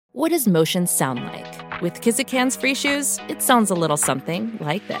What does motion sound like? With Kizik hands-free shoes, it sounds a little something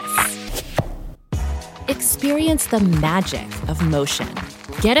like this. Experience the magic of motion.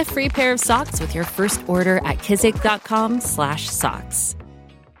 Get a free pair of socks with your first order at kizik.com/socks.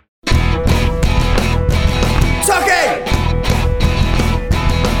 Tucky!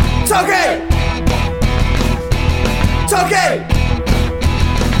 Tucky! Tucky!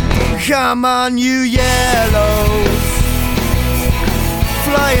 Come on, you yellows.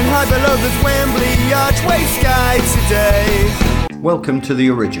 Flying high below this Wembley archway sky today. Welcome to The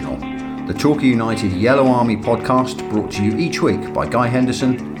Original, the Torquay United Yellow Army podcast brought to you each week by Guy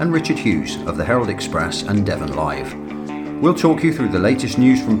Henderson and Richard Hughes of the Herald Express and Devon Live. We'll talk you through the latest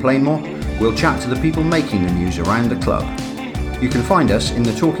news from Plainmoor. We'll chat to the people making the news around the club. You can find us in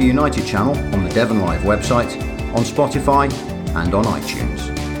the Torquay United channel on the Devon Live website, on Spotify and on iTunes.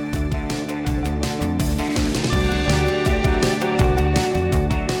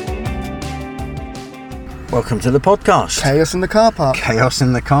 Welcome to the podcast. Chaos in the car park. Chaos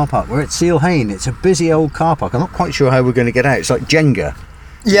in the car park. We're at Seal Hayne. It's a busy old car park. I'm not quite sure how we're going to get out. It's like Jenga.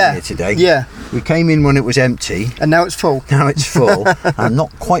 Yeah. Here today. Yeah. We came in when it was empty. And now it's full. Now it's full. I'm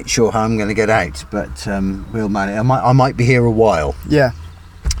not quite sure how I'm going to get out, but we'll manage. I might be here a while. Yeah.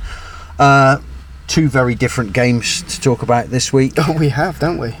 Two very different games to talk about this week. Oh, we have,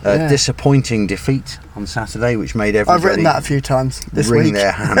 don't we? Yeah. Disappointing defeat on Saturday, which made everybody I've written that a few times this wring week.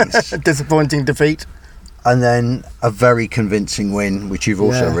 their hands. Disappointing defeat. And then a very convincing win, which you've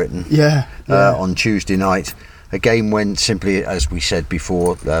also written. Yeah. On Tuesday night. A game when simply, as we said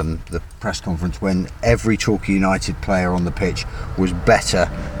before, the press conference, when every Torquay United player on the pitch was better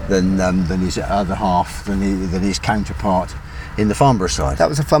than his other half, than his counterpart in the Farnborough side. That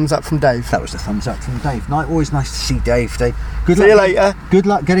was a thumbs up from Dave. That was the thumbs up from Dave. Always nice to see Dave. Good See you later. Good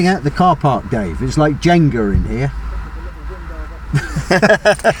luck getting out the car park, Dave. It's like Jenga in here.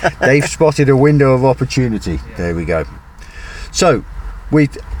 Dave spotted a window of opportunity. There we go. So,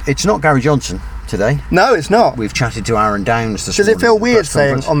 it's not Gary Johnson today. No, it's not. We've chatted to Aaron Downs this morning. Does it feel weird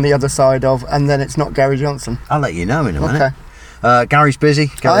saying on the other side of, and then it's not Gary Johnson? I'll let you know in a minute. Okay. Gary's busy.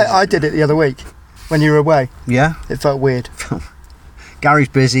 I did it the other week when you were away. Yeah? It felt weird. Gary's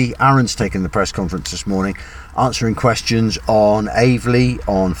busy. Aaron's taken the press conference this morning, answering questions on Aveley,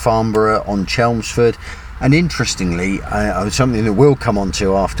 on Farnborough, on Chelmsford. And interestingly, something that we'll come on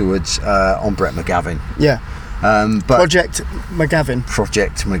to afterwards, on Brett McGavin. Yeah. But Project McGavin.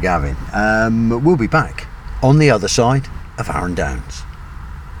 We'll be back on the other side of Aaron Downs.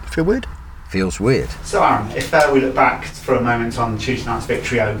 Feel weird? Feels weird. So Aaron, if we look back for a moment on Tuesday night's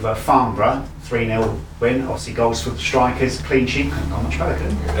victory over Farnborough, 3-0 win, obviously goals for the strikers, clean sheet, couldn't go much better,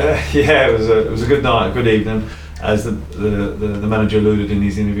 couldn't it? Yeah, it was a good night, a good evening. As the manager alluded in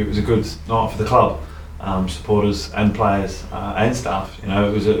his interview, it was a good night for the club. Supporters and players and staff. You know,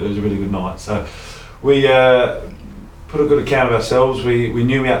 it was a really good night. So we put a good account of ourselves. We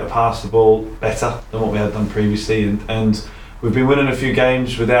knew we had to pass the ball better than what we had done previously, and we've been winning a few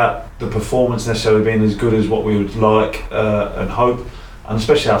games without the performance necessarily being as good as what we would like and hope. And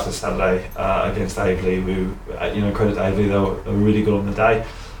especially after Saturday against Aveley, credit to Aveley, they were really good on the day.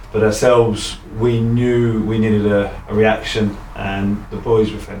 But ourselves, we knew we needed a reaction, and the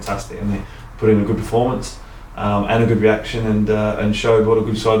boys were fantastic, and they put in a good performance and a good reaction, and showed what a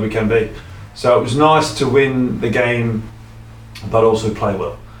good side we can be. So it was nice to win the game, but also play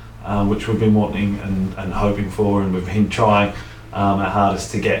well, which we've been wanting and hoping for, and we've been trying our hardest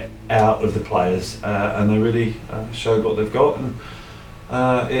to get out of the players, and they really showed what they've got, and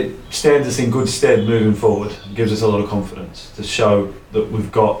it stands us in good stead moving forward. It gives us a lot of confidence to show that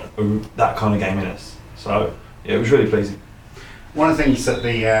we've got that kind of game in us. So yeah, it was really pleasing. One of the things that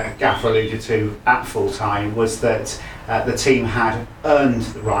the gaffer alluded to at full time was that the team had earned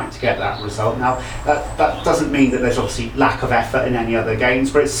the right to get that result. Now, that doesn't mean that there's obviously lack of effort in any other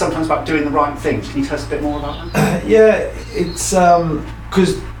games, but it's sometimes about doing the right things. Can you tell us a bit more about that? Yeah, it's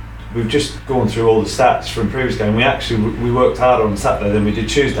because we've just gone through all the stats from previous game. We worked harder on Saturday than we did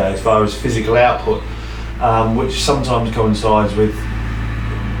Tuesday as far as physical output, which sometimes coincides with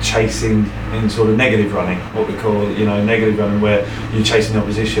chasing in sort of negative running, what we call negative running, where you're chasing the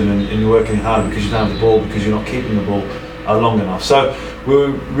opposition and you're working hard because you don't have the ball, because you're not keeping the ball long enough. So we were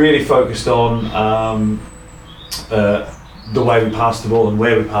really focused on the way we passed the ball and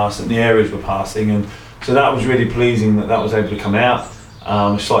where we passed it and the areas we're passing, and so that was really pleasing that was able to come out.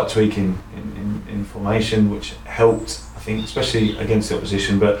 A slight tweak in formation, which helped, I think, especially against the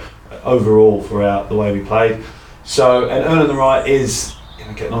opposition, but overall throughout the way we played. So, and earning the right is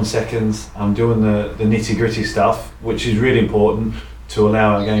getting on seconds, doing the nitty gritty stuff, which is really important to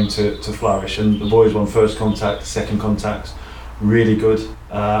allow our game to flourish. And the boys won first contact, second contacts really good,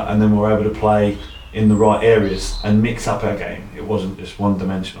 and then we were able to play in the right areas and mix up our game. It wasn't just one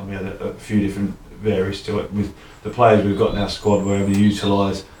dimensional. We had a few different varies to it. With the players we've got in our squad, we're able to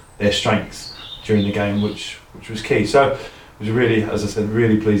utilise their strengths during the game, which was key. So it was a really, as I said,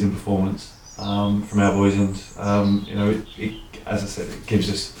 really pleasing performance from our boys, and as I said, it gives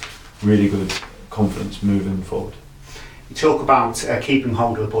us really good confidence moving forward. You talk about keeping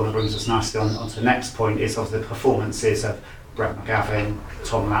hold of the ball, and brings us nicely on to the next point, is of the performances of Brett McGavin,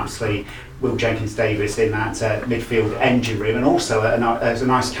 Tom Lapsley, Will Jenkins-Davis in that midfield engine room, and also there's a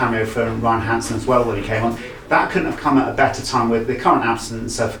nice cameo from Ryan Hansen as well when he came on. That couldn't have come at a better time with the current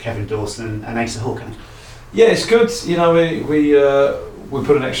absence of Kevin Dawson and Asa Hawken. Yeah, it's good. You know, we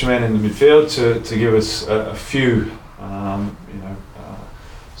put an extra man in the midfield to give us a few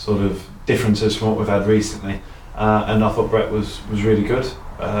sort of differences from what we've had recently, and I thought Brett was really good.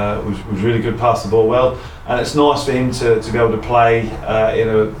 Was really good, passed the ball well, and it's nice for him to be able to play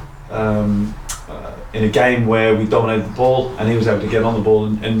in a game where we dominated the ball and he was able to get on the ball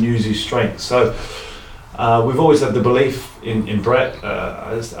and use his strengths. So we've always had the belief in Brett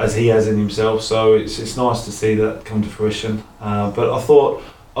as he has in himself, so it's nice to see that come to fruition. But I thought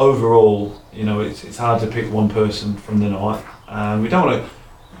overall, you know, it's hard to pick one person from the night. We don't want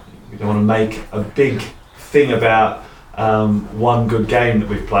to make a big thing about one good game that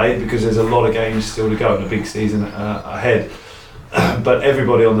we've played, because there's a lot of games still to go and a big season ahead. But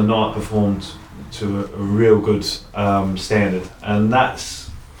everybody on the night performed to a real good standard, and that's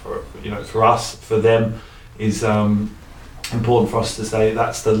for us, for them, is important for us to say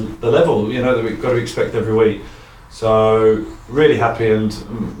that's the level that we've got to expect every week. So really happy, and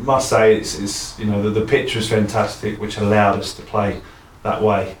must say it's the pitch was fantastic, which allowed us to play that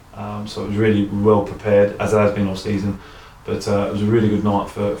way. So it was really well prepared, as it has been all season, but it was a really good night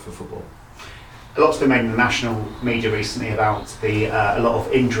for football. A lot's been made in the national media recently about a lot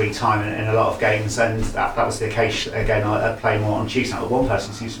of injury time in a lot of games, and that was the case again at Playmore on Tuesday night. One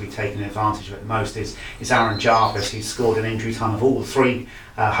person who seems to be taking advantage of it the most is Aaron Jarvis, who's scored an injury time of all three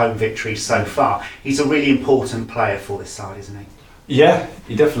home victories so far. He's a really important player for this side, isn't he? Yeah,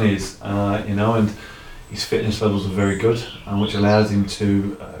 he definitely is. And his fitness levels are very good, which allows him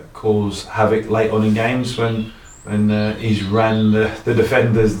to cause havoc late on in games when he's ran the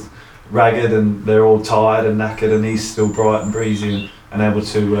defenders ragged and they're all tired and knackered, and he's still bright and breezy and able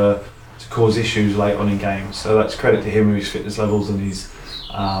to cause issues late on in games. So that's credit to him with his fitness levels and his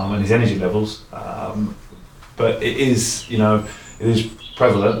energy levels. But it is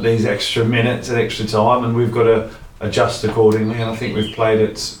prevalent, these extra minutes and extra time, and we've got to adjust accordingly. And I think we've played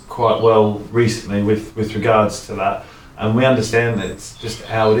it quite well recently with regards to that. And we understand that it's just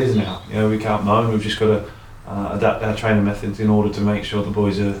how it is now. We can't moan. We've just got to adapt our training methods in order to make sure the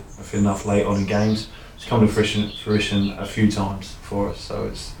boys are fit enough late on in games. It's come to fruition a few times for us, so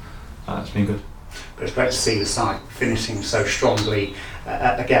it's been good. But it's great to see the side finishing so strongly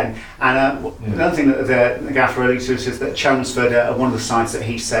again. And another thing that the gaffer alluded to is that Chelmsford are one of the sides that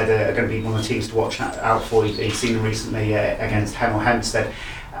he said are going to be one of the teams to watch out for. He's seen them recently against Hemel Hempstead.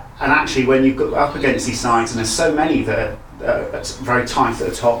 And actually, when you go up against these sides, and there's so many that are very tight at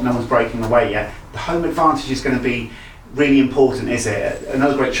the top, no one's breaking away yet, the home advantage is going to be really important, is it?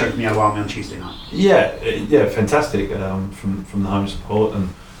 Another great show from the Yellow Army on Tuesday night. Yeah, fantastic from the home support, and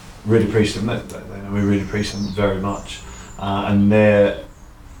really appreciate them. We really appreciate them very much, and their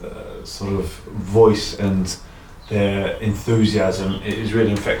sort of voice and their enthusiasm is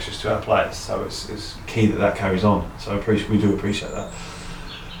really infectious to our players. So it's key that carries on. So we do appreciate that.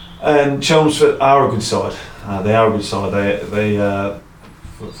 And Chelmsford are a good side. They are a good side. They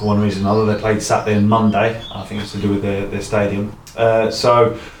for one reason or another, they played Saturday and Monday. I think it's to do with their stadium.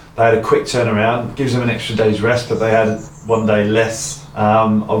 So they had a quick turnaround. Gives them an extra day's rest, but they had one day less,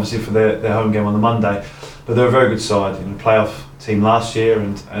 obviously for their home game on the Monday. But they're a very good side. Playoff team last year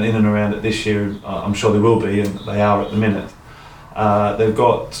and in and around it this year. I'm sure they will be, and they are at the minute. They've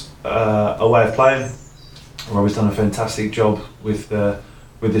got a way of playing. Robbie's done a fantastic job with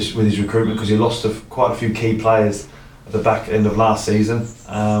his recruitment, because he lost quite a few key players at the back end of last season.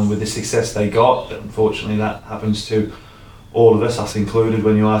 With the success they got, unfortunately that happens to all of us included.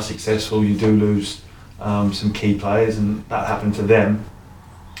 When you are successful, you do lose some key players, and that happened to them.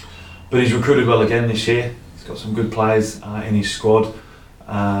 But he's recruited well again this year. He's got some good players in his squad.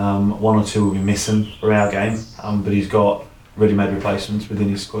 One or two will be missing for our game, but he's got ready-made replacements within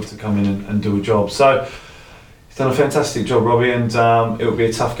his squad to come in and do a job. So he's done a fantastic job, Robbie, and it will be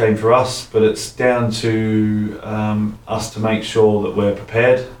a tough game for us, but it's down to us to make sure that we're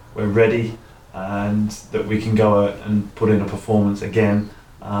prepared, we're ready, and that we can go out and put in a performance again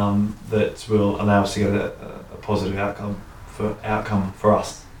that will allow us to get a positive outcome for outcome for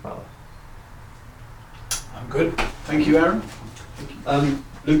us. Rather. I'm good. Thank you, Aaron.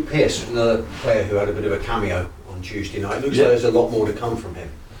 Luke Pearce, another player who had a bit of a cameo on Tuesday night. Looks like there's a lot more to come from him.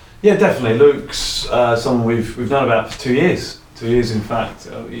 Yeah, definitely. Luke's someone we've known about for 2 years. 2 years, in fact.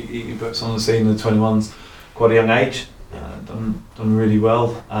 He puts on the scene in the 21s, quite a young age. Done really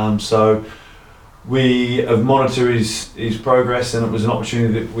well. So we have monitored his progress, and it was an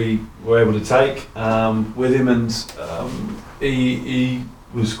opportunity that we were able to take with him, and he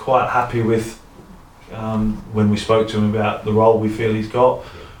was quite happy with when we spoke to him about the role we feel he's got.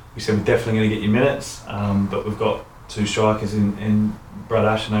 We said we're definitely going to get you minutes, but we've got two strikers in Brad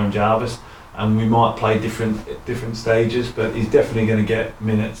Ash and Aaron Jarvis, and we might play different stages, but he's definitely going to get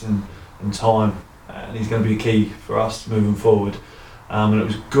minutes and time, and he's going to be key for us moving forward. And it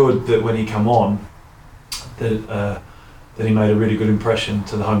was good that when he came on, that he made a really good impression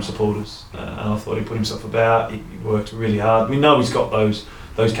to the home supporters, and I thought he put himself about. He worked really hard. We know he's got those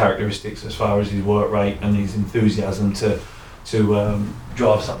characteristics as far as his work rate and his enthusiasm to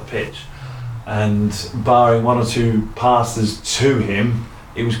drive us up the pitch. And barring one or two passes to him,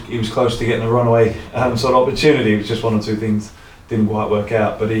 he was close to getting a runaway sort of opportunity. It was just one or two things didn't quite work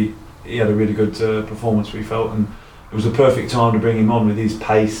out, but he had a really good performance, we felt, and it was the perfect time to bring him on with his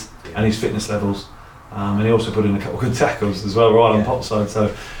pace and his fitness levels. And he also put in a couple of good tackles as well, right on Pop's side.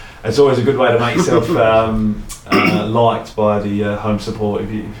 So it's always a good way to make yourself liked by the home support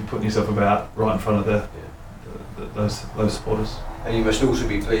if you're putting yourself about right in front of those supporters. And you must also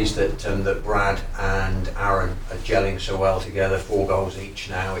be pleased that Brad and Aaron are gelling so well together, 4 goals each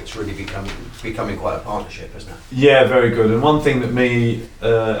now. It's really becoming quite a partnership, isn't it? Yeah, very good. And one thing that me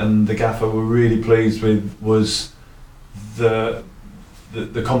and the gaffer were really pleased with was the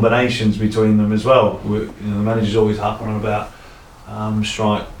combinations between them as well. The manager's always harping on about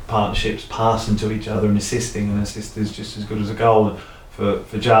strike partnerships, passing to each other and assisting, and assist is just as good as a goal. And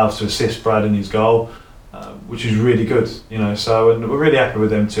for Jarvis to assist Brad in his goal, which is really good, So, and we're really happy with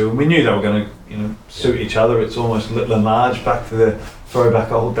them too. And we knew they were going to, suit each other. It's almost little and large, back to the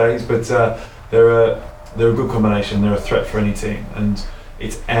throwback old days. But they're a good combination. They're a threat for any team, and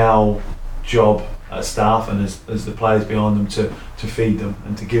it's our job as staff and as the players behind them to feed them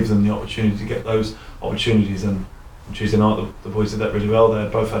and to give them the opportunity to get those opportunities. And on Tuesday night, the boys did that really well. They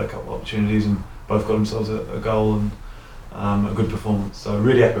both had a couple of opportunities and both got themselves a goal and a good performance. So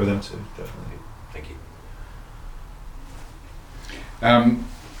really happy with them too, definitely. Thank you.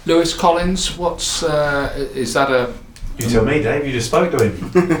 Lewis Collins, is that a... You tell me, Dave, you just spoke to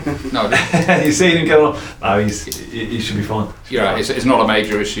him. No. You seen him going on? No, he should be fine. Yeah, it's not a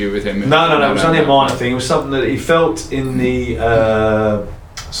major issue with him. No, it was only a minor thing. It was something that he felt in the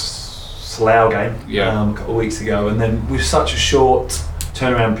Slough game a couple of weeks ago, and then with such a short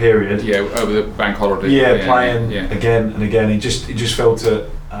turnaround period. Yeah, over the bank holiday. Yeah, playing again and again. He just felt it.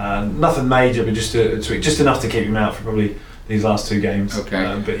 Nothing major, but just enough to keep him out for probably these last 2 games.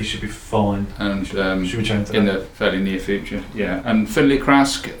 Okay. But he should be fine. And should be changed in the fairly near future. Yeah. And Finlay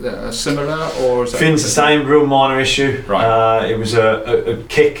Krask, similar, or is that... Finn's the same, real minor issue. Right. It was a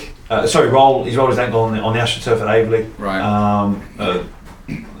kick. Roll. He's rolled his ankle on the AstroTurf at Aveley. Right.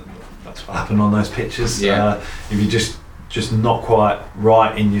 That's what happened on those pitches. Yeah. If you just not quite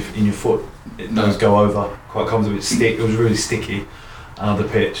right in your foot, it does go over. Quite comes a bit stick. It was really sticky, the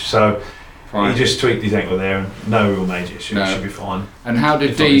pitch. So. Fine. He just tweaked his ankle there, and no real major issue. No. He should be fine. And how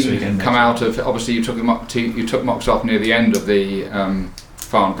did Dean come out of? Obviously, you took Mox off near the end of the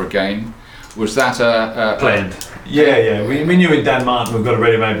Farnborough game. Was that a planned? Yeah. We knew in Dan Martin we've got a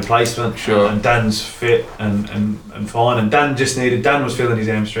ready-made replacement. Sure. And Dan's fit and fine. And Dan was feeling his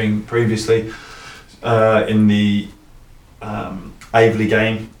hamstring previously in the Aveley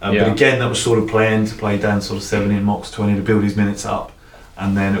game. But again, that was sort of planned to play Dan sort of 70 and Mox 20 to build his minutes up.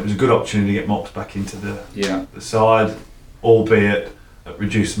 And then it was a good opportunity to get Mox back into the side, albeit at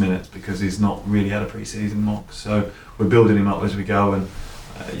reduced minutes because he's not really had a pre-season Mox. So we're building him up as we go, and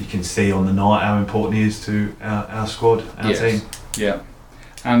you can see on the night how important he is to our squad, our team. Yeah.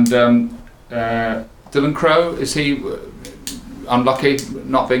 And Dylan Crowe, is he unlucky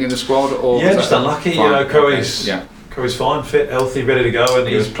not being in the squad? Or just unlucky. Crowe's fine, fit, healthy, ready to go, and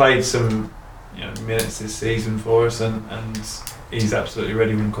he's played some minutes this season for us, and he's absolutely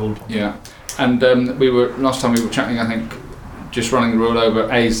ready when called upon. Yeah, and last time we were chatting, I think, just running the rule over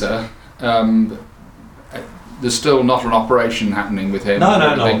Asa. There's still not an operation happening with him. No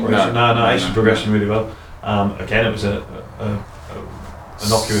operation. No. Asa's progressing really well. Again, it was a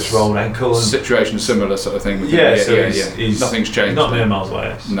innocuous rolled ankle. And situation similar sort of thing. He's nothing's changed. He's not a million miles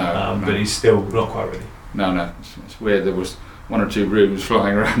away. No. But he's still not quite ready. No. It's weird. There was 1 or 2 rumours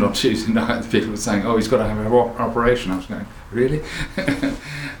flying around on Tuesday night. People were saying, "Oh, he's got to have an operation." I was going, really?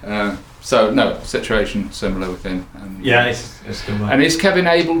 So no, situation similar with him. It's good. And is Kevin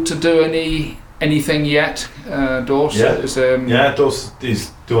able to do anything yet, Dorse? Dorse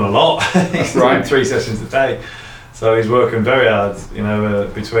is doing a lot. He's doing 3 sessions a day, so he's working very hard.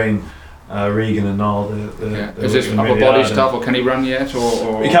 Between Regan and Niall. Is this upper body stuff, or can he run yet?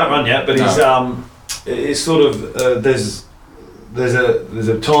 Or he can't run yet, but he's it's sort of there's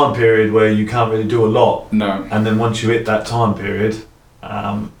a time period where you can't really do a lot. No. And then once you hit that time period,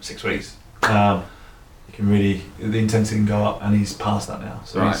 6 weeks, you can really, the intensity can go up, and he's past that now.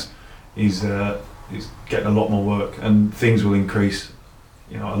 So he's getting a lot more work, and things will increase,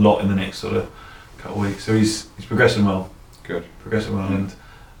 a lot in the next sort of couple of weeks. So he's progressing well. Good. Progressing well, and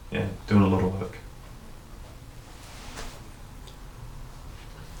doing a lot of work.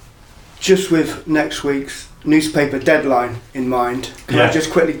 Just with next week's newspaper deadline in mind, can I just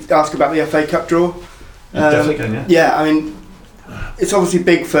quickly ask about the FA Cup draw? Definitely can, yeah. Yeah, I mean, it's obviously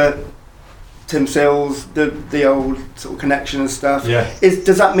big for Tim Sills, the old sort of connection and stuff. Yeah.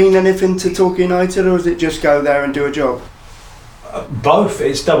 Does that mean anything to Torquay United, or is it just go there and do a job? Both.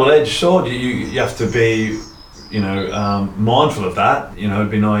 It's double-edged sword. You have to be, mindful of that. It'd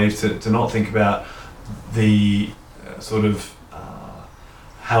be naive to not think about the sort of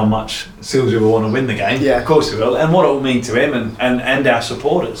how much Sills will want to win the game. Yeah. Of course he will, and what it will mean to him and our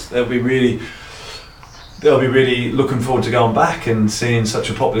supporters. They'll be really looking forward to going back and seeing such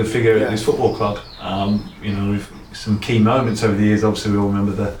a popular figure at this football club. With some key moments over the years. Obviously, we all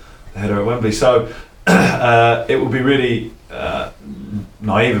remember the header at Wembley. So it would be really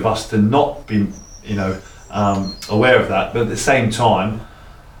naive of us to not be, aware of that. But at the same time,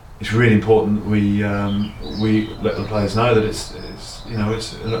 it's really important we let the players know that it's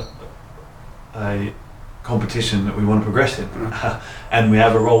a competition that we want to progress in, and we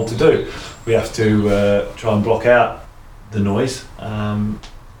have a role to do. We have to try and block out the noise and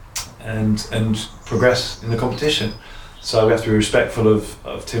progress in the competition. So we have to be respectful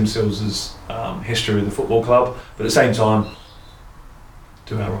of Tim Sills' history with the football club, but at the same time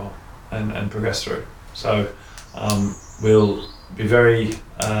do our role and progress through. So we'll be very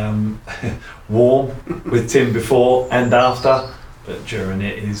warm with Tim before and after, but during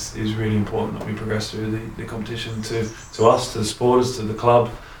it is really important that we progress through the competition to us, to the supporters, to the club,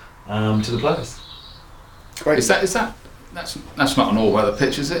 to the players. Great. That's not an all-weather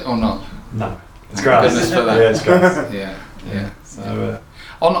pitch, is it, or not? No, it's grass. Yeah, it's grass. yeah. So,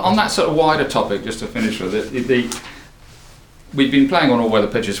 on that sort of wider topic, just to finish with it, we've been playing on all-weather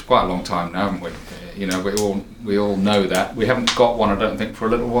pitches for quite a long time now, haven't we? We all know that. We haven't got one, I don't think, for a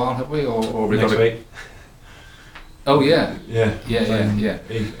little while, have we? Or we next week. Oh yeah. Yeah.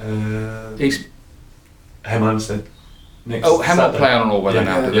 East Hemel Hempstead. Hemel play on all-weather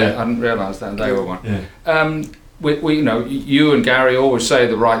now. I hadn't realised that they were one. Yeah. We you and Gary always say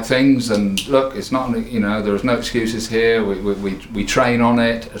the right things, and look, it's not, there is no excuses here. We train on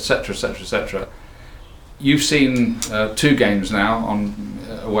it, etc., etc., etc. You've seen 2 games now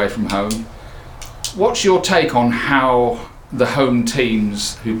away from home. What's your take on how the home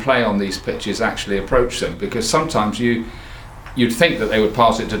teams who play on these pitches actually approach them? Because sometimes you'd think that they would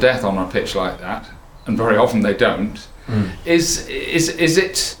pass it to death on a pitch like that, and very often they don't. Is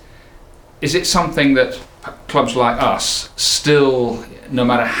it something that clubs like us still, no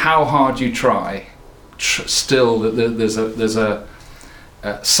matter how hard you try, still there's a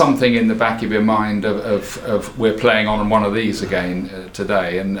something in the back of your mind of we're playing on one of these again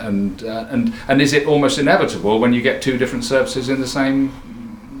today, and is it almost inevitable when you get 2 different services in the same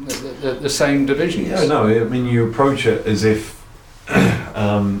divisions? Yeah, no, I mean, you approach it as if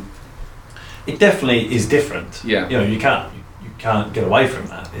it definitely is different. Yeah. You can't get away from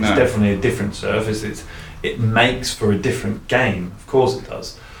that. It's definitely a different surface. It makes for a different game. Of course it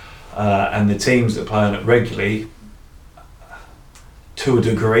does. And the teams that play on it regularly, to a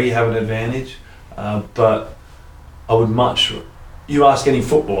degree, have an advantage. But you ask any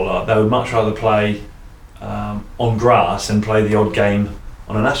footballer, they would much rather play on grass and play the odd game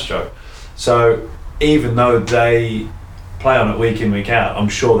on an Astro. So even though they play on it week in, week out, I'm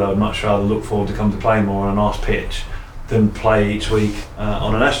sure they would much rather look forward to come to play more on a nice pitch than play each week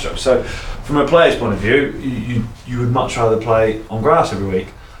on an Astro. So from a player's point of view, you would much rather play on grass every week.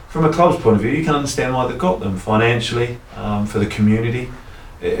 From a club's point of view, you can understand why they've got them financially, for the community.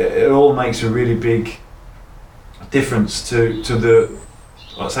 It all makes a really big difference to the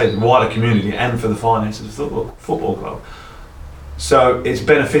wider community and for the finances of the football club. So it's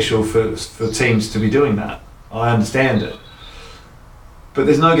beneficial for teams to be doing that. I understand it. But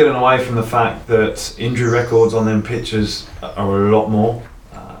there's no getting away from the fact that injury records on them pitches are a lot more,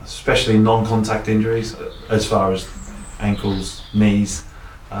 especially non-contact injuries, as far as ankles, knees,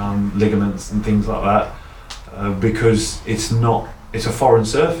 ligaments and things like that, because it's a foreign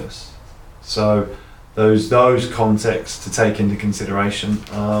surface. So those contexts to take into consideration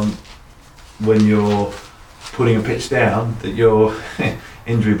when you're putting a pitch down, that your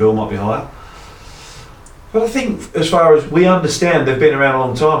injury bill might be higher. But I think as far as we understand, they've been around a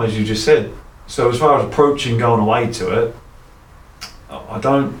long time, as you just said. So as far as approaching going away to it, I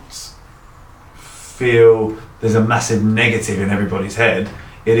don't feel there's a massive negative in everybody's head.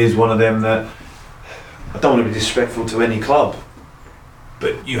 It is one of them that, I don't want to be disrespectful to any club,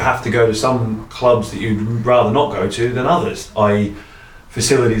 but you have to go to some clubs that you'd rather not go to than others, i.e.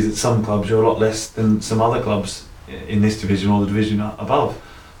 facilities at some clubs are a lot less than some other clubs in this division or the division above.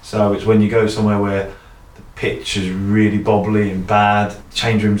 So it's when you go somewhere where the pitch is really bobbly and bad,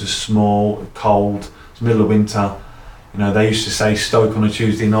 change rooms are small, cold, it's middle of winter. You know, they used to say Stoke on a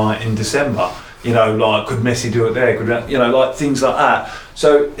Tuesday night in December. You know, like, could Messi do it there? Could, you know, like things like that.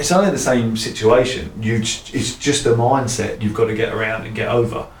 So it's only the same situation. It's just a mindset you've got to get around and get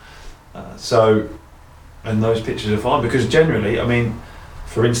over. And those pitches are fine because generally, I mean,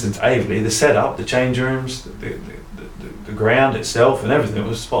 for instance, Aveley, the setup, the change rooms, the ground itself, and everything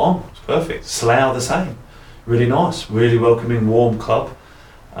was spot on. It was perfect. Slough the same. Really nice, really welcoming, warm club.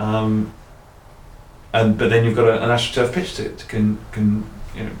 But then you've got an AstroTurf pitch to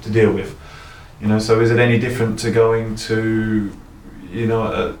deal with. You know, so is it any different to going to, you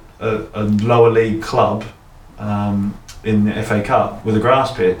know, a lower league club in the FA Cup with a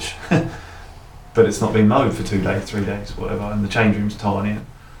grass pitch, but it's not been mowed for 2 days, 3 days, whatever, and the change room's tiny.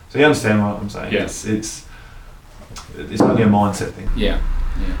 So you understand what I'm saying? Yeah. It's only a mindset thing. Yeah.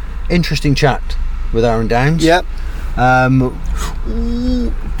 Interesting chat with Aaron Downs. Yep.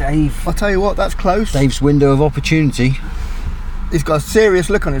 Dave. I'll tell you what, that's close. Dave's window of opportunity. He's got a serious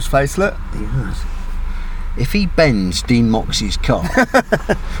look on his face, look. He has. If he bends Dean Moxey's car,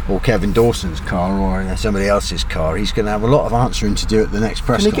 or Kevin Dawson's car, or somebody else's car, he's going to have a lot of answering to do at the next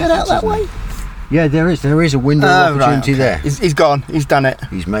press conference. Can he get out that way? Yeah, there is a window of opportunity there. He's gone. He's done it.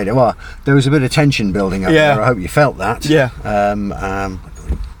 He's made it. Well, there was a bit of tension building up there. I hope you felt that. Yeah.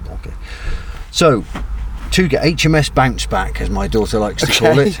 Okay. So, to get HMS Bounce Back, as my daughter likes to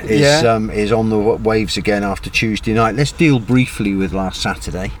call it, is on the waves again after Tuesday night. Let's deal briefly with last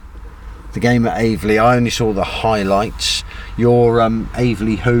Saturday. The game at Aveley, I only saw the highlights. Your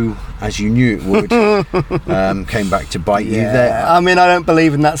Aveley Who, as you knew it would, came back to bite you there. I mean, I don't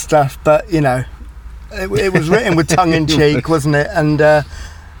believe in that stuff, but, you know, it was written with tongue in cheek, wasn't it? And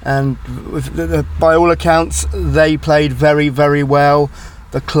by all accounts, they played very, very well.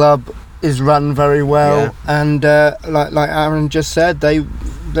 The club is run very well, and like Aaron just said,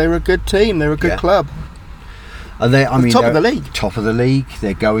 they're a good team. They're a good club. And top of the league. Top of the league.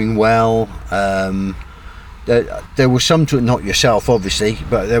 They're going well. There was some talk, not yourself obviously,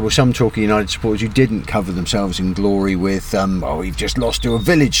 but there were some Torquay United supporters who didn't cover themselves in glory with we've just lost to a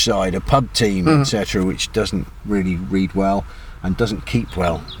village side, a pub team, etc., which doesn't really read well and doesn't keep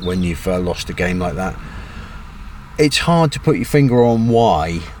well when you've lost a game like that. It's hard to put your finger on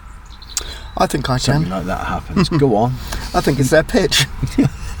why. I think I can. Something like that happens. Go on. I think it's their pitch.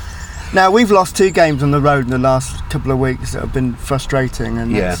 Now, we've lost 2 games on the road in the last couple of weeks that have been frustrating,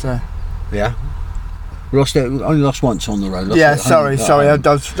 and only lost once on the road. Sorry. I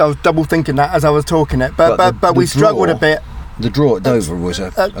was double thinking that as I was talking it, but we struggled a bit. The draw at Dover was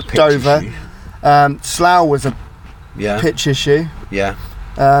a pitch Dover. issue. Slough was a pitch issue. Yeah.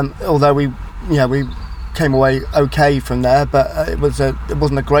 Although we came away okay from there, but it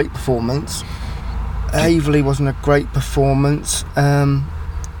wasn't a great performance. Aveley wasn't a great performance.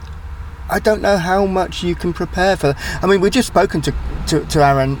 I don't know how much you can prepare for that. I mean, we've just spoken to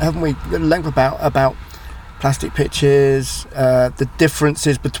Aaron, haven't we, at length about plastic pitches, the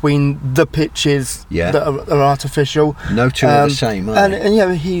differences between the pitches that are artificial. No two are the same, are they?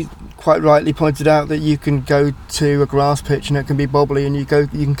 And he quite rightly pointed out that you can go to a grass pitch and it can be bobbly, and you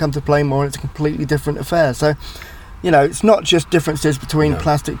can come to Plainmoor and it's a completely different affair. So, it's not just differences between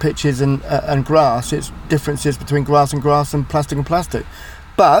plastic pitches and grass, it's differences between grass and plastic and plastic.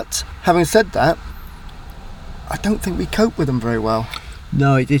 But having said that, I don't think we cope with them very well.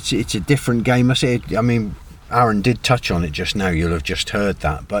 No, it's a different game. I mean, Aaron did touch on it just now. You'll have just heard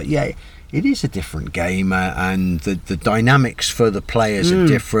that, but it is a different game, and the dynamics for the players are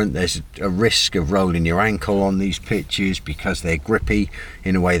different. There's a risk of rolling your ankle on these pitches because they're grippy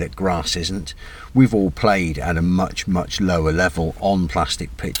in a way that grass isn't. We've all played at a much, much lower level on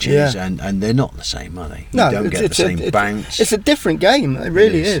plastic pitches, and they're not the same, are they? You don't get the same bounce. It's a different game. It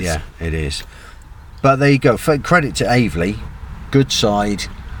really is. Yeah, it is. But there you go. Credit to Aveley. Good side,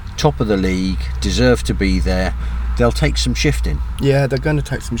 top of the league, deserve to be there. they'll take some shifting. Yeah, they're going to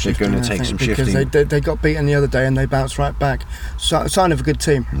take some shifting. Because they got beaten the other day and they bounced right back. Sign of a good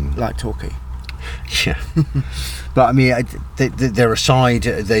team, like Torquay. Yeah, but I mean, they're a side.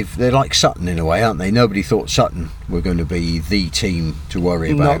 They're like Sutton in a way, aren't they? Nobody thought Sutton were going to be the team to worry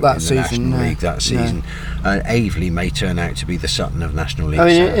about Not that in the season, National League that season. Aveley may turn out to be the Sutton of National League. I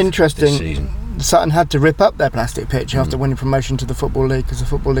mean, South interesting. This season. Sutton had to rip up their plastic pitch after winning promotion to the Football League, because the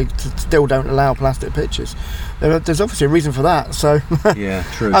Football League still don't allow plastic pitches. There's obviously a reason for that. So yeah,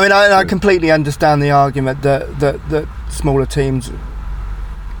 true. I mean, I completely understand the argument that smaller teams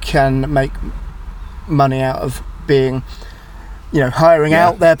can make money out of being, hiring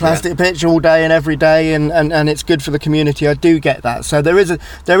out their plastic pitch all day and every day, and it's good for the community. I do get that. So there is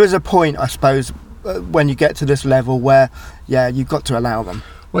a point, I suppose, when you get to this level where you've got to allow them.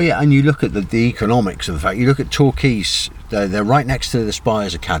 Well, yeah, and you look at the economics of the fact. You look at Torquay's; they're right next to the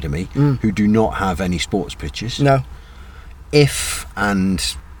Spires Academy, who do not have any sports pitches. No.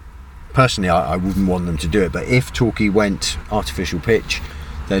 And personally, I wouldn't want them to do it, but if Torquay went artificial pitch,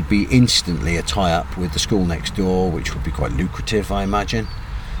 there'd be instantly a tie-up with the school next door, which would be quite lucrative, I imagine.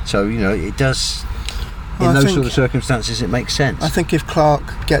 So, it does... In those sort of circumstances, it makes sense. I think if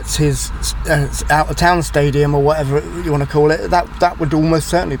Clark gets his out-of-town stadium, or whatever you want to call it, that would almost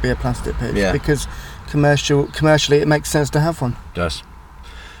certainly be a plastic pitch, because commercially it makes sense to have one. It does.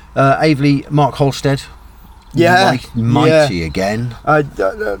 Aveley, Mark Halstead. Yeah. Mighty again.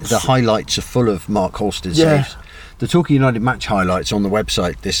 The highlights are full of Mark Halstead saves. The Torquay United match highlights on the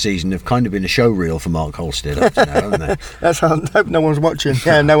website this season have kind of been a show reel for Mark Halstead up to now, haven't they? That's how I hope no one's watching.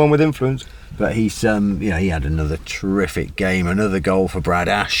 Yeah, no one with influence. But he's, he had another terrific game, another goal for Brad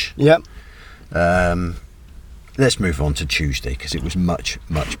Ash. Yep. Let's move on to Tuesday, because it was much,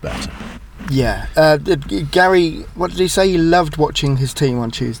 much better. Yeah. Gary, what did he say? He loved watching his team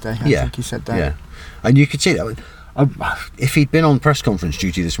on Tuesday. I think he said that. Yeah. And you could see that. If he'd been on press conference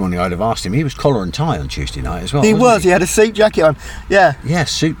duty this morning, I'd have asked him. He was collar and tie on Tuesday night as well. He was. He had a suit jacket on. Yeah. Yeah,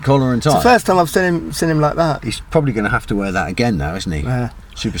 suit, collar and tie. It's the first time I've seen him like that. He's probably going to have to wear that again now, isn't he? Yeah.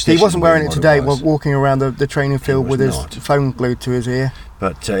 Superstition. He wasn't wearing it today, walking around the training field with his phone glued to his ear.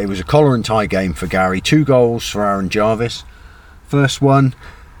 But it was a collar and tie game for Gary. 2 goals for Aaron Jarvis. First one,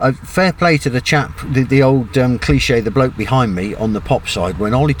 fair play to the chap, the old cliche, the bloke behind me on the pop side.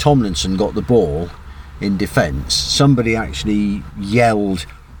 When Ollie Tomlinson got the ball in defence, somebody actually yelled,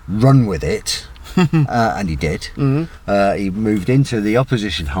 "Run with it," and he did. Mm-hmm. He moved into the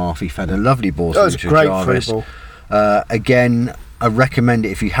opposition half. He fed a lovely ball through to Jarvis. Free ball. Again, I recommend it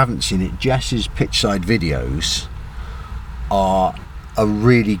if you haven't seen it. Jess's pitchside videos are a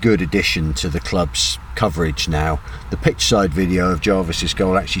really good addition to the club's coverage now. The pitchside video of Jarvis's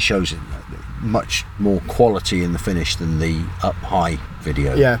goal actually shows much more quality in the finish than the up high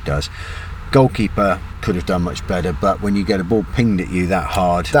video does. Goalkeeper could have done much better, but when you get a ball pinged at you that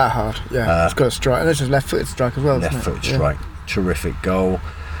hard, it's got a strike, and this is left-footed strike as well. Left-footed strike, terrific goal.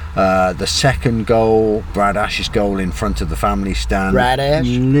 The second goal, Brad Ash's goal in front of the family stand. Brad Ash.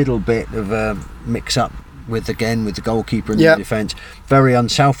 Little bit of a mix-up with the goalkeeper in the defence. Very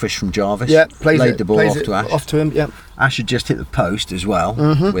unselfish from Jarvis. Yeah, laid the ball off to Ash. Off to him. Yeah. Ash had just hit the post as well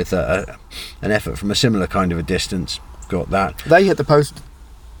with an effort from a similar kind of a distance. Got that. They hit the post.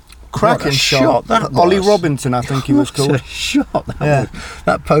 Cracking shot. That Ollie Robinson, I think he was called. What a shot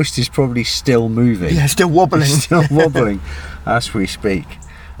that post is probably still moving. Yeah, still wobbling. Still wobbling as we speak.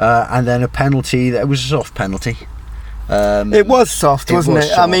 And then a penalty. That was a soft penalty. It was soft, wasn't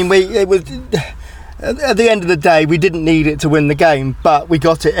it? I mean, it was. At the end of the day, we didn't need it to win the game, but we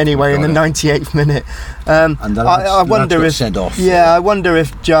got it anyway in the 98th minute. And I wonder if sent off. Yeah, I wonder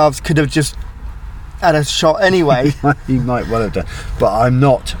if Jarvis could have just had a shot anyway. He might well have done, but I'm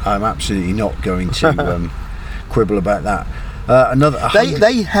absolutely not going to quibble about that.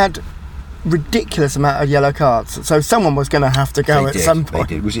 They had ridiculous amount of yellow cards, so someone was going to have to go some point.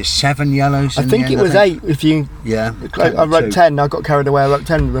 They did. Was it 7 yellows? I think it was 8. If you, I wrote 10. I got carried away. I wrote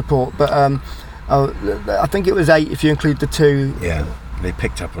 10 in the report, but I think it was 8 if you include the 2. Yeah, they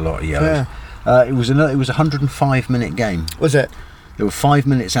picked up a lot of yellows. Yeah. It was a 105-minute game. Was it? There were 5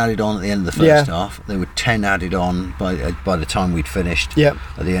 minutes added on at the end of the first half. There were 10 added on by the time we'd finished at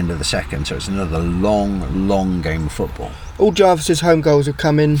the end of the second. So it's another long game of football. All Jarvis's home goals have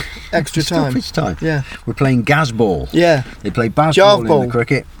come in extra time. Yeah. We're playing Gazball. Yeah. They play Bazball in the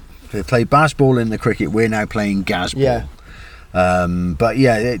cricket. They play Bazball in the cricket. We're now playing Gazball. Yeah. But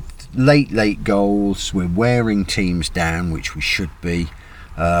yeah, late goals. We're wearing teams down, which we should be.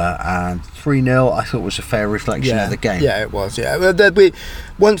 And 3-0 I thought was a fair reflection of the game. Yeah, it was. Yeah,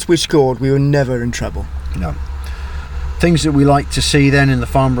 once we scored, we were never in trouble. No. Things that we like to see then in the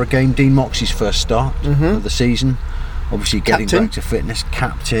Farnborough game: Dean Moxey's first start of the season, obviously getting back to fitness.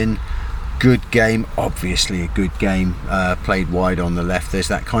 Captain, good game, obviously a good game. Played wide on the left. There's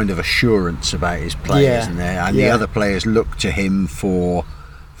that kind of assurance about his play, isn't there? And the other players look to him for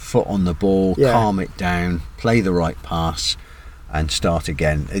foot on the ball, calm it down, play the right pass, and start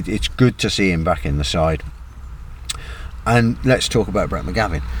again. It's good to see him back in the side. And let's talk about Brett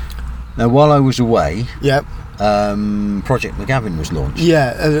McGavin. Now, while I was away, Project McGavin was launched.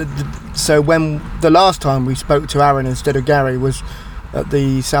 So when the last time we spoke to Aaron instead of Gary was at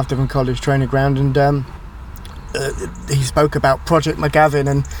the South Devon College training ground, and he spoke about Project McGavin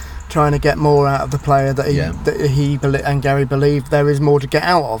and trying to get more out of the player that he and Gary believed there is more to get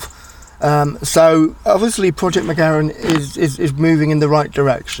out of. So obviously Project McGavin is moving in the right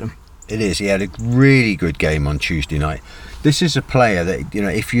direction. It is. He had a really good game on Tuesday night. This is a player that, you know,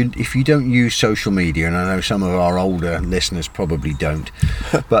 if you don't use social media, and I know some of our older listeners probably don't,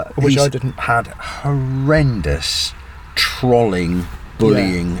 but I wish I didn't. Had horrendous trolling,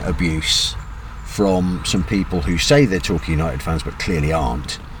 bullying, abuse from some people who say they're Torquay United fans but clearly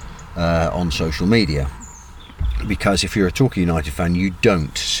aren't on social media. Because if you're a Torquay United fan, you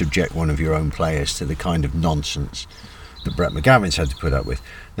don't subject one of your own players to the kind of nonsense that Brett McGavin's had to put up with.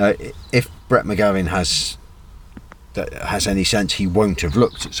 Now, if Brett McGavin has any sense, he won't have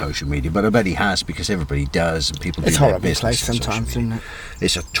looked at social media, but I bet he has, because everybody does, and people do their business. It's a horrible place sometimes, isn't it?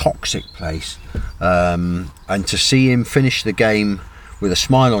 It's a toxic place, and to see him finish the game with a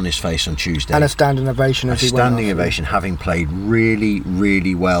smile on his face on Tuesday, and a standing ovation, having played really,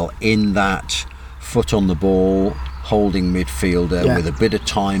 really well in that foot on the ball, holding midfielder with a bit of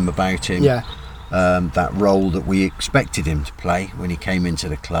time about him. That role that we expected him to play when he came into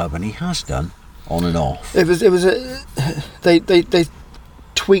the club, and he has done on and off. They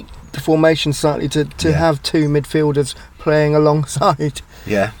tweaked the formation slightly to have two midfielders playing alongside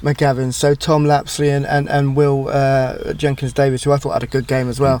McGavin. So Tom Lapsley and Will Jenkins Davis, who I thought had a good game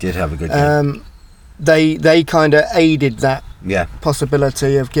as well. He did have a good game. They kind of aided that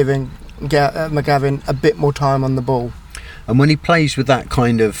possibility of giving McGavin a bit more time on the ball. And when he plays with that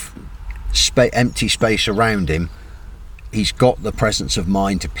kind of empty space around him, he's got the presence of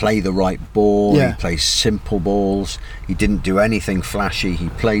mind to play the right ball. He plays simple balls. He didn't do anything flashy. He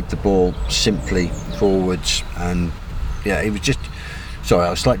played the ball simply forwards, and he was just. Sorry, I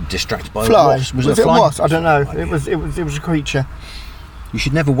was slightly distracted by a wasp. Was it a fly? Wasp? I don't know. It was a creature. You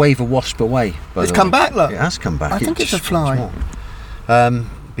should never wave a wasp away. It's come back. Look, it has come back. I think it's a fly.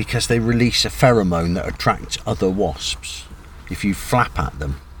 Because they release a pheromone that attracts other wasps if you flap at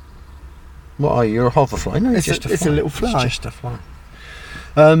them. What are you? You're a hoverfly? No, it's just a fly. It's a little fly. It's just a fly.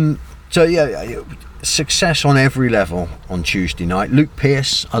 Success on every level on Tuesday night. Luke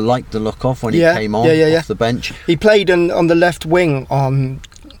Pearce, I liked the look of when he came on off the bench. He played on the left wing on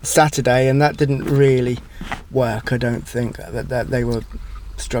Saturday, and that didn't really work. I don't think that they were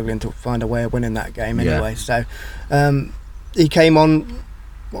struggling to find a way of winning that game anyway. So he came on.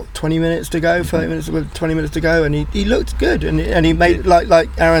 20 minutes to go, 20 minutes to go, and he looked good, and he made, like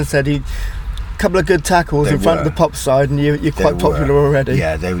Aaron said, a couple of good tackles in front of the pop side, and you're quite popular already.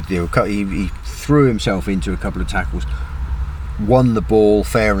 Yeah, they were. He threw himself into a couple of tackles, won the ball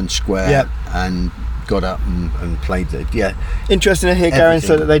fair and square, and got up and played the. Yeah, interesting to hear Garen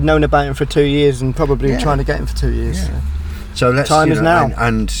say that they'd known about him for 2 years and probably trying to get him for 2 years. Yeah. So let's, time is now,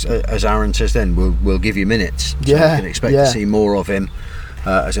 and as Aaron says, then we'll give you minutes. So you can expect to see more of him.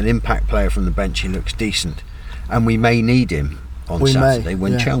 As an impact player from the bench, he looks decent, and we may need him on Saturday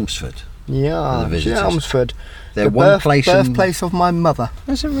when Chelmsford. Chelmsford. They're birthplace of my mother.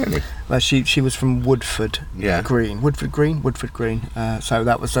 Is it really? Well, she was from Woodford Green. Woodford Green. So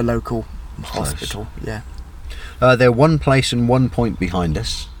that was the local hospital. Yeah. They're 1 place and 1 point behind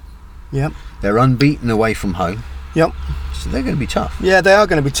us. Yep. They're unbeaten away from home. Yep. So they're going to be tough. Yeah, they are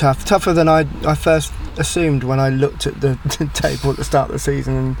going to be tough. Tougher than I first assumed when I looked at the table at the start of the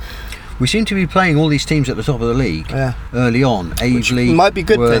season. And we seem to be playing all these teams at the top of the league early on. Aveley, might be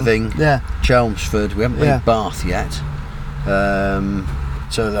good Worthing, Chelmsford. We haven't played Bath yet.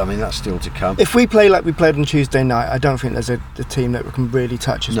 So, I mean, that's still to come. If we play like we played on Tuesday night, I don't think there's a team that can really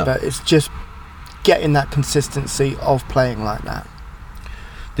touch us. No. But it's just getting that consistency of playing like that.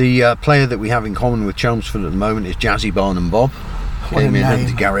 The player that we have in common with Chelmsford at the moment is Jazzy Barnum Bob. Came in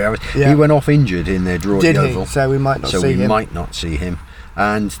under Gary Harris. He went off injured in their draw at Yeovil. So we might not see him.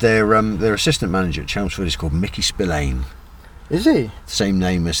 And their assistant manager at Chelmsford is called Mickey Spillane. Is he? Same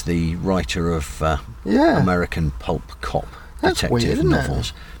name as the writer of American pulp cop detective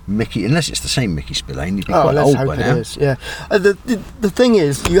novels. Mickey, unless it's the same Mickey Spillane, he'd be quite old by now. It is, yeah. The thing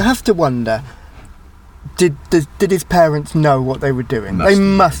is, you have to wonder, did his parents know what they were doing? They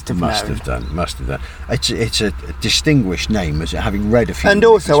must have known. Must have done. It's a distinguished name, as having read a few. And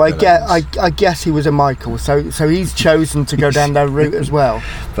also, I guess he was a Michael, so he's chosen to go down that route as well.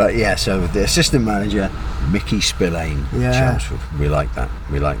 But yeah, so the assistant manager, Mickey Spillane, Chelmsford. We like that.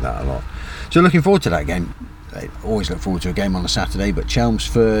 We like that a lot. So looking forward to that game. I always look forward to a game on a Saturday, but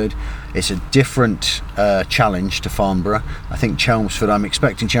Chelmsford, it's a different challenge to Farnborough. I think I'm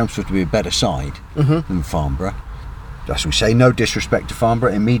expecting Chelmsford to be a better side than Farnborough. As we say, no disrespect to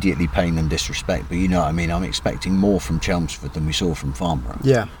Farnborough, immediately paying them disrespect, but you know what I mean. I'm expecting more from Chelmsford than we saw from Farnborough.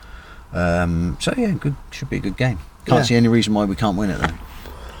 Yeah. So yeah, should be a good game. Can't see any reason why we can't win it though.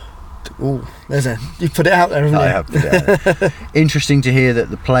 Oh, you put it out there, haven't you? I have put it out there. Interesting to hear that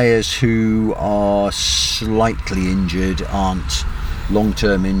the players who are slightly injured aren't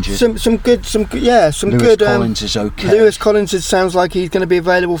long-term injured. Some good. Lewis Collins is okay. Lewis Collins sounds like he's going to be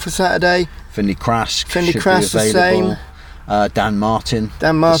available for Saturday. Finley Crask should be the same. Dan Martin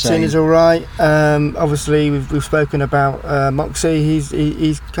is all right. Obviously, we've spoken about Moxie.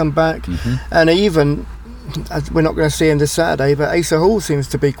 He's come back, and even. We're not going to see him this Saturday, but Asa Hall seems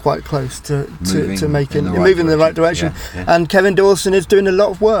to be quite close to moving in the right direction. Yeah. And Kevin Dawson is doing a lot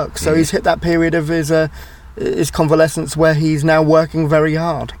of work, so he's hit that period of his convalescence where he's now working very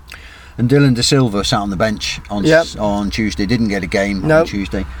hard. And Dylan De Silva sat on the bench on Tuesday, didn't get a game on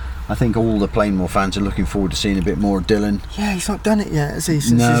Tuesday. I think all the Plainmoor fans are looking forward to seeing a bit more of Dylan. Yeah, he's not done it yet, has he?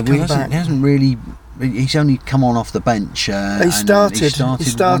 Since he hasn't really. He's only come on off the bench. He started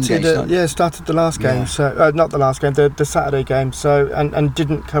the last game. So not the last game, the Saturday game. So and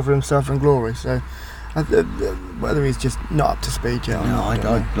didn't cover himself in glory. So whether he's just not up to speed yet.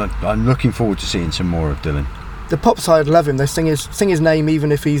 I'm looking forward to seeing some more of Dylan. The pop side love him. They sing his name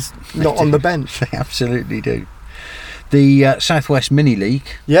even if he's not on the bench. They absolutely do. The Southwest Mini League.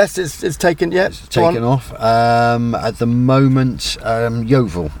 Yes, it's taken. Yeah, it's taken off. At the moment,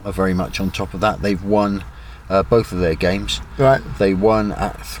 Yeovil are very much on top of that. They've won both of their games. Right. They won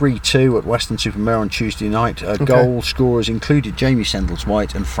at 3-2 at Weston-super-Mare on Tuesday night. Goal scorers included Jamie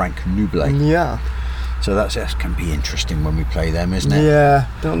Sendles-White and Frank Nublet. Yeah. So that can be interesting when we play them, isn't it? Yeah.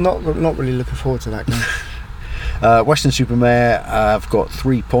 Not really looking forward to that game. Weston-super-Mare have got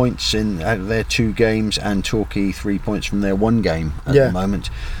 3 points out of their 2 games, and Torquay 3 points from their 1 game at the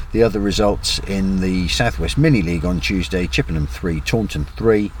moment. The other results in the Southwest Mini League on Tuesday: Chippenham 3, Taunton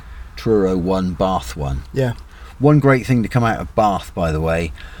 3, Truro 1, Bath 1. Yeah. One great thing to come out of Bath, by the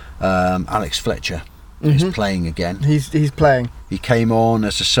way, Alex Fletcher is playing again. He's playing. He came on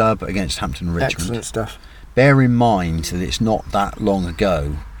as a sub against Hampton Richmond. Excellent stuff. Bear in mind that it's not that long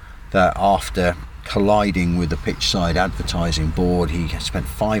ago that after colliding with the pitch side advertising board, he spent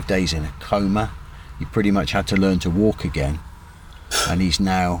 5 days in a coma. He pretty much had to learn to walk again, and he's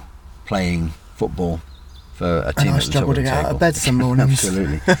now playing football for a team. And I struggle to get out of bed some mornings.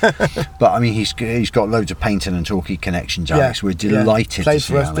 Absolutely. But I mean, he's got loads of Paynton and Torquay connections, Alex. We're delighted to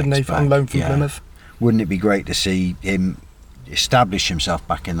see for us, Alex didn't he, back. on loan from Plymouth. Wouldn't it be great to see him establish himself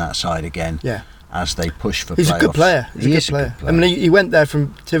back in that side again? Yeah. As they push for He's playoffs. a good player. He's a good player. I mean, he went there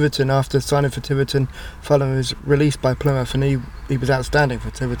from Tiverton after signing for Tiverton, following his release by Plymouth, and he was outstanding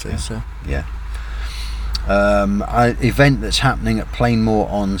for Tiverton. Event that's happening at Plainmoor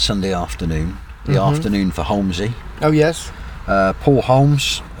on Sunday afternoon. The afternoon for Holmesy. Oh yes. Paul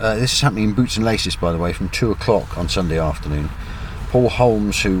Holmes. This is happening in Boots and Laces, by the way, from 2:00 on Sunday afternoon. Paul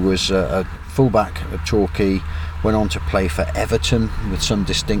Holmes, who was a fullback at Torquay, went on to play for Everton with some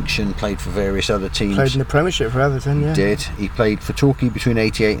distinction, played for various other teams. Played in the Premiership for Everton, He did. He played for Torquay between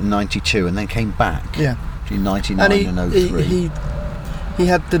 88 and 92 and then came back between 99 and 03. He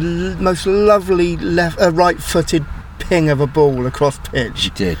had the most lovely right-footed ping of a ball across pitch. He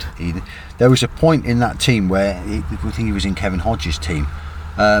did. There was a point in that team where, I think he was in Kevin Hodges' team,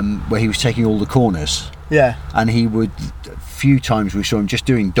 where he was taking all the corners. Yeah. And he would, a few times we saw him just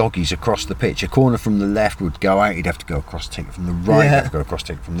doing doggies across the pitch. A corner from the left would go out, he'd have to go across, take it from the right, he'd have to go across,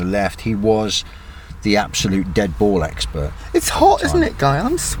 take it from the left. He was the absolute dead ball expert. It's hot, isn't it, Guy?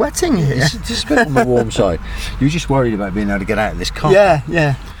 I'm sweating here. It's just a bit on the warm side. You're just worried about being able to get out of this car.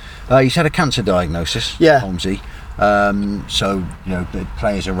 Yeah. He's had a cancer diagnosis, Holmesy. So, the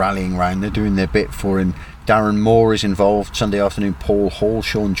players are rallying round, they're doing their bit for him. Darren Moore is involved Sunday afternoon, Paul Hall,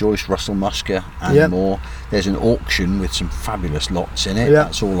 Sean Joyce, Russell Musker and more. There's an auction with some fabulous lots in it.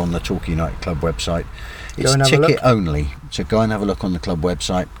 That's all on the Torquay United Club website. It's ticket only, so go and have a look on the club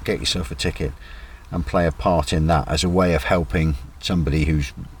website, get yourself a ticket and play a part in that as a way of helping somebody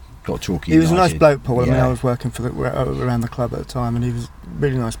who's got Torquay United. He was a nice bloke, Paul. I mean, I was working around the club at the time, and he was a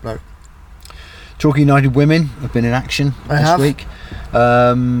really nice bloke. Torquay United women have been in action this week.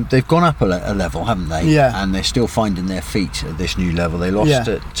 They've gone up a level, haven't they? Yeah. And they're still finding their feet at this new level. They lost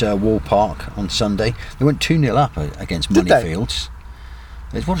at Wall Park on Sunday. They went 2-0 up against Moneyfields.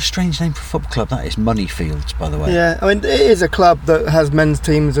 What a strange name for a football club that is, Moneyfields, by the way. Yeah, I mean, it is a club that has men's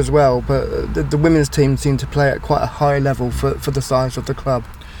teams as well, but the women's team seem to play at quite a high level for the size of the club.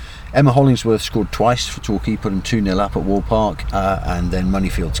 Emma Hollingsworth scored twice for Torquay, put them 2-0 up at Wall Park, and then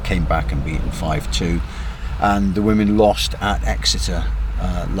Moneyfields came back and beat them 5-2. And the women lost at Exeter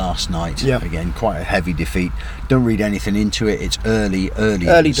last night. Yep. Again, quite a heavy defeat. Don't read anything into it. It's early in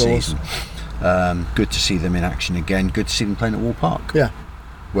the doors. season. Good to see them in action again. Good to see them playing at Wall Park. Yeah.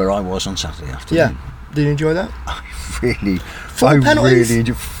 Where I was on Saturday afternoon. Yeah. Did you enjoy that? I really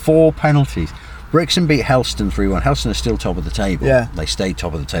enjoyed 4 penalties. Brixham beat Helston 3-1. Helston are still top of the table. Yeah. They stayed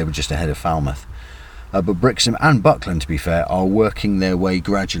top of the table just ahead of Falmouth. But Brixham and Buckland, to be fair, are working their way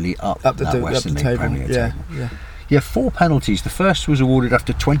gradually up that Western League Premier table. Yeah, 4 penalties. The first was awarded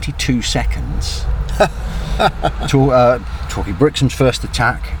after 22 seconds. Talking Brixham's first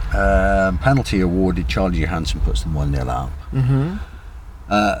attack. Penalty awarded. Charlie Johansson puts them 1-0 up. Mm-hmm.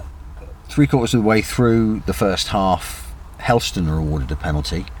 3/4 of the way through the first half, Helston are awarded a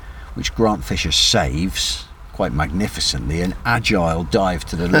penalty, which Grant Fisher saves quite magnificently. An agile dive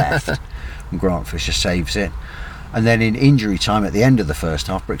to the left, and Grant Fisher saves it. And then in injury time at the end of the first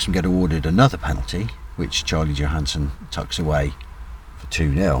half, Brixham get awarded another penalty, which Charlie Johansson tucks away for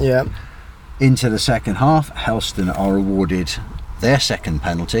 2-0. Yeah. Into the second half, Helston are awarded their second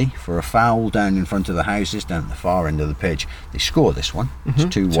penalty for a foul down in front of the houses, down at the far end of the pitch. They score this one. It's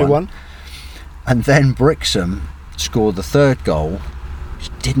 2-1. And then Brixham scored the third goal.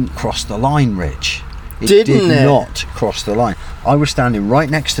 It didn't cross the line, Rich. It did not cross the line. I was standing right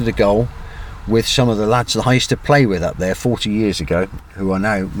next to the goal with some of the lads that I used to play with up there 40 years ago, who are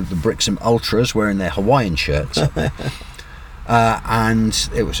now with the Brixham Ultras wearing their Hawaiian shirts up there. And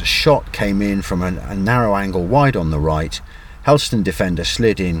it was a shot came in from a narrow angle wide on the right. Helston defender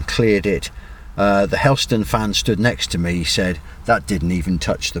slid in, cleared it. The Helston fan stood next to me. He said, "That didn't even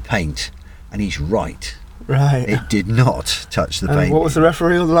touch the paint." And he's right. Right. It did not touch the paint. What was the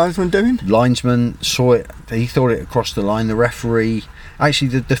referee or the linesman doing? Linesman saw it. He thought it crossed the line. The referee...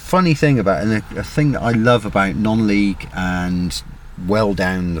 Actually, the funny thing about it, and a thing that I love about non-league and well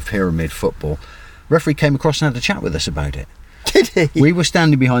down the pyramid football, referee came across and had a chat with us about it. Did he? We were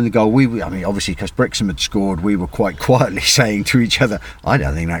standing behind the goal. Obviously, because Brixham had scored, we were quite quietly saying to each other, "I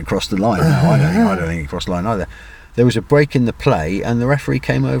don't think that crossed the line." No, I don't think it crossed the line either. There was a break in the play, and the referee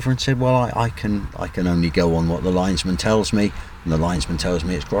came over and said, "Well, I can only go on what the linesman tells me, and the linesman tells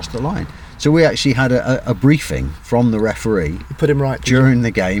me it's crossed the line." So we actually had a briefing from the referee. You put him right during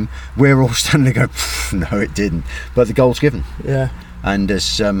the game. We're all standing there going, "No, it didn't," but the goal's given. Yeah. And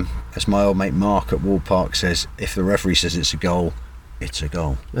as my old mate Mark at Wall Park says, if the referee says it's a goal, it's a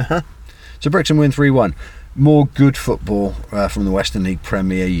goal. Uh-huh. So Brixham win 3-1. More good football from the Western League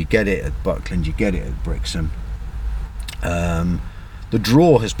Premier. You get it at Buckland, you get it at Brixham. The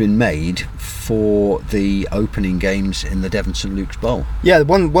draw has been made for the opening games in the Devon St Luke's Bowl. Yeah,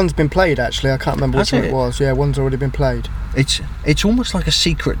 one's been played actually. I can't remember which one it was. Yeah, one's already been played. It's almost like a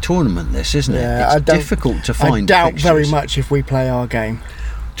secret tournament, this, isn't it? Yeah, it's difficult to find. I doubt fixtures. very much if we play our game.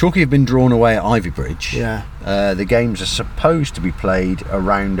 Torquay have been drawn away at Ivybridge. Yeah. The games are supposed to be played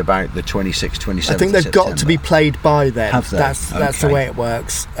around about the 26th, 27th. I think they've got to be played by then. Have they? That's the way it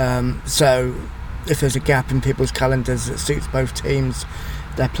works. So if there's a gap in people's calendars that suits both teams,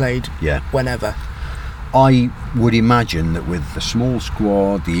 they're played whenever. I would imagine that with the small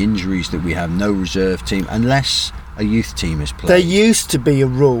squad, the injuries that we have, no reserve team, unless a youth team is played. There used to be a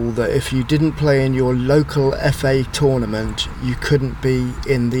rule that if you didn't play in your local FA tournament, you couldn't be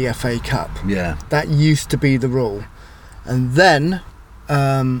in the FA Cup. Yeah. That used to be the rule. And then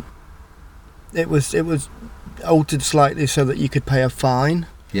it was altered slightly so that you could pay a fine.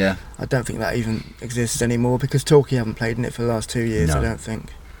 Yeah. I don't think that even exists anymore because Torquay haven't played in it for the last 2 years, I don't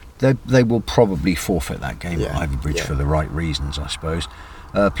think. They will probably forfeit that game at Ivybridge for the right reasons, I suppose.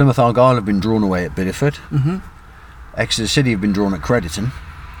 Plymouth Argyle have been drawn away at Bideford. Mm-hmm. Exeter City have been drawn at Crediton.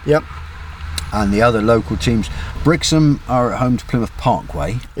 Yep. And the other local teams, Brixham are at home to Plymouth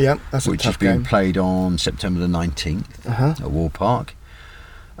Parkway. Yep, that's a which tough has been game. played on September the 19th at Wall Park.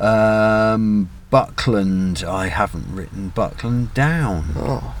 Buckland, I haven't written Buckland down.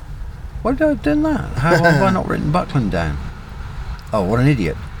 Oh. Why did I have done that? How have I not written Buckland down? Oh, what an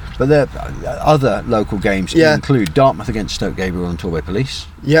idiot. But the other local games include Dartmouth against Stoke Gabriel and Torbay Police.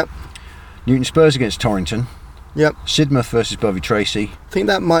 Yep. Newton Spurs against Torrington. Yep. Sidmouth versus Bovey Tracy. I think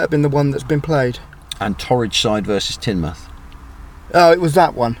that might have been the one that's been played. And Torridge Side versus Teignmouth. Oh, it was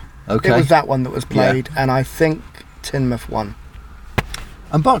that one. Okay. It was that one that was played, and I think Teignmouth won.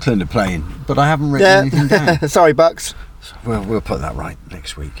 And Buckland are playing, but I haven't written anything down. Sorry, Bucks. We'll put that right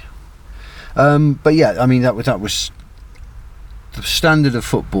next week. But yeah, I mean that was the standard of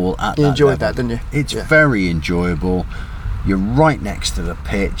football at you that enjoyed level. that, didn't you? It's very enjoyable. You're right next to the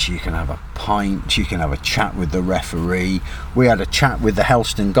pitch. You can have a pint. You can have a chat with the referee. We had a chat with the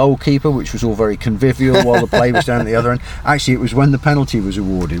Helston goalkeeper, which was all very convivial while the play was down at the other end. Actually, it was when the penalty was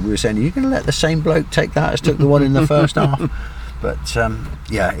awarded. We were saying, "Are you going to let the same bloke take that as took the one in the first half?" But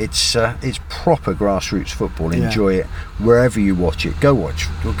yeah, it's proper grassroots football. Enjoy it wherever you watch it. Go watch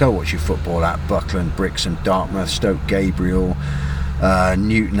your football at Buckland, Brixham, Dartmouth, Stoke Gabriel,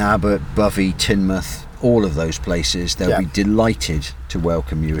 Newton Abbot, Bovey, Teignmouth. All of those places, they'll be delighted to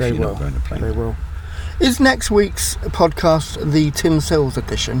welcome you if you're not going to play. They will. Is next week's podcast the Tim Sills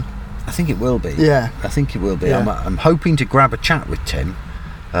edition? I think it will be. Yeah. I think it will be. Yeah. I'm hoping to grab a chat with Tim,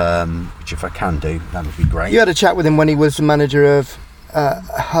 which if I can do, that would be great. You had a chat with him when he was the manager of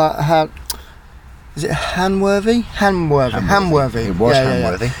is it Hanworthy? Hanworthy. It was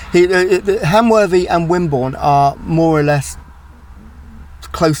Hanworthy. Hanworthy and Wimborne are more or less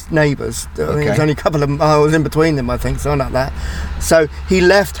close neighbours. I think there's only a couple of miles in between them, I think, something like that. So he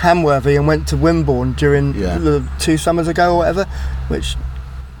left Hanworthy and went to Wimborne during 2 summers ago or whatever, which,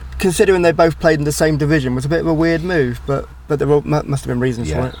 considering they both played in the same division, was a bit of a weird move, but there must have been reasons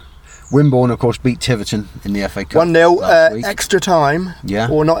for it. Wimborne, of course, beat Tiverton in the FA Cup 1-0, extra time,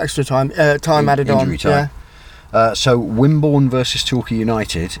 or not extra time, time added injury on. Time. So Wimborne versus Torquay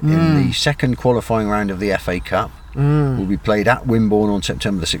United in the second qualifying round of the FA Cup will be played at Wimborne on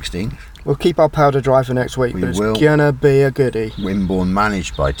September the 16th. We'll keep our powder dry for next week, but it's gonna be a goodie. Wimborne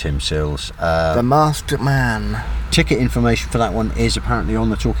managed by Tim Sills. The masked man. Ticket information for that one is apparently on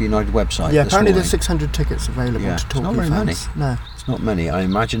the Torquay United website. Yeah, apparently there's 600 tickets available to Torquay not very fans. Many. No. It's not many. I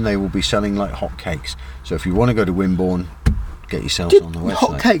imagine they will be selling like hotcakes. So if you want to go to Wimborne, get yourselves on the website.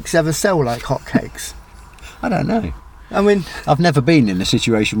 Did hotcakes ever sell like hotcakes? I don't know. I mean, I've never been in a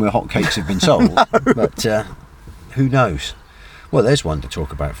situation where hotcakes have been sold, but who knows? Well, there's one to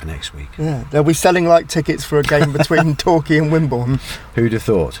talk about for next week. Yeah, they'll be selling like tickets for a game between Torquay and Wimborne. Who'd have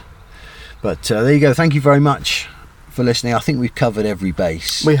thought? But there you go. Thank you very much for listening. I think we've covered every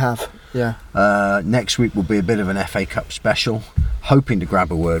base. We have, yeah. Next week will be a bit of an FA Cup special. Hoping to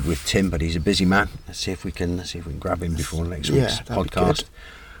grab a word with Tim, but he's a busy man. Let's see if we can grab him before next week's podcast.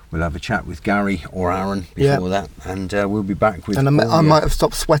 We'll have a chat with Gary or Aaron before that, and we'll be back with. And I might have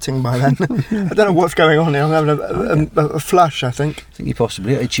stopped sweating by then. I don't know what's going on here. I'm having a flush, I think. I think you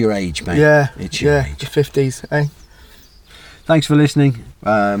possibly. It's your age, mate. Yeah, it's your age. The 50s, eh? Thanks for listening.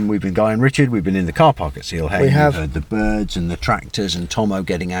 We've been Guy and Richard. We've been in the car park at Seal Hay. We have. We've heard the birds and the tractors and Tomo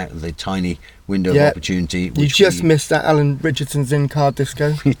getting out of the tiny window of opportunity. You just missed that Alan Richardson's in-car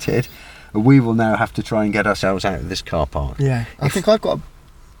disco. We did. We will now have to try and get ourselves out of this car park. Yeah, I think I've got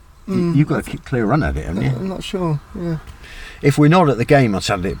you've got a clear run at it, haven't you? I'm not sure, yeah. If we're not at the game on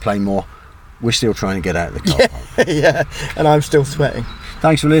Saturday at Plainmoor, we're still trying to get out of the car park. Yeah, and I'm still sweating.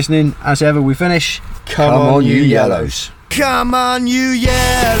 Thanks for listening. As ever, we finish. Come on, you yellows. Come on, you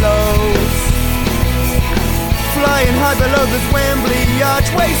yellows. Flying high below the Wembley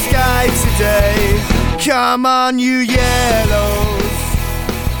archway sky today. Come on, you yellows.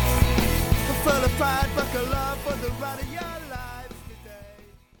 Full of pride, buckle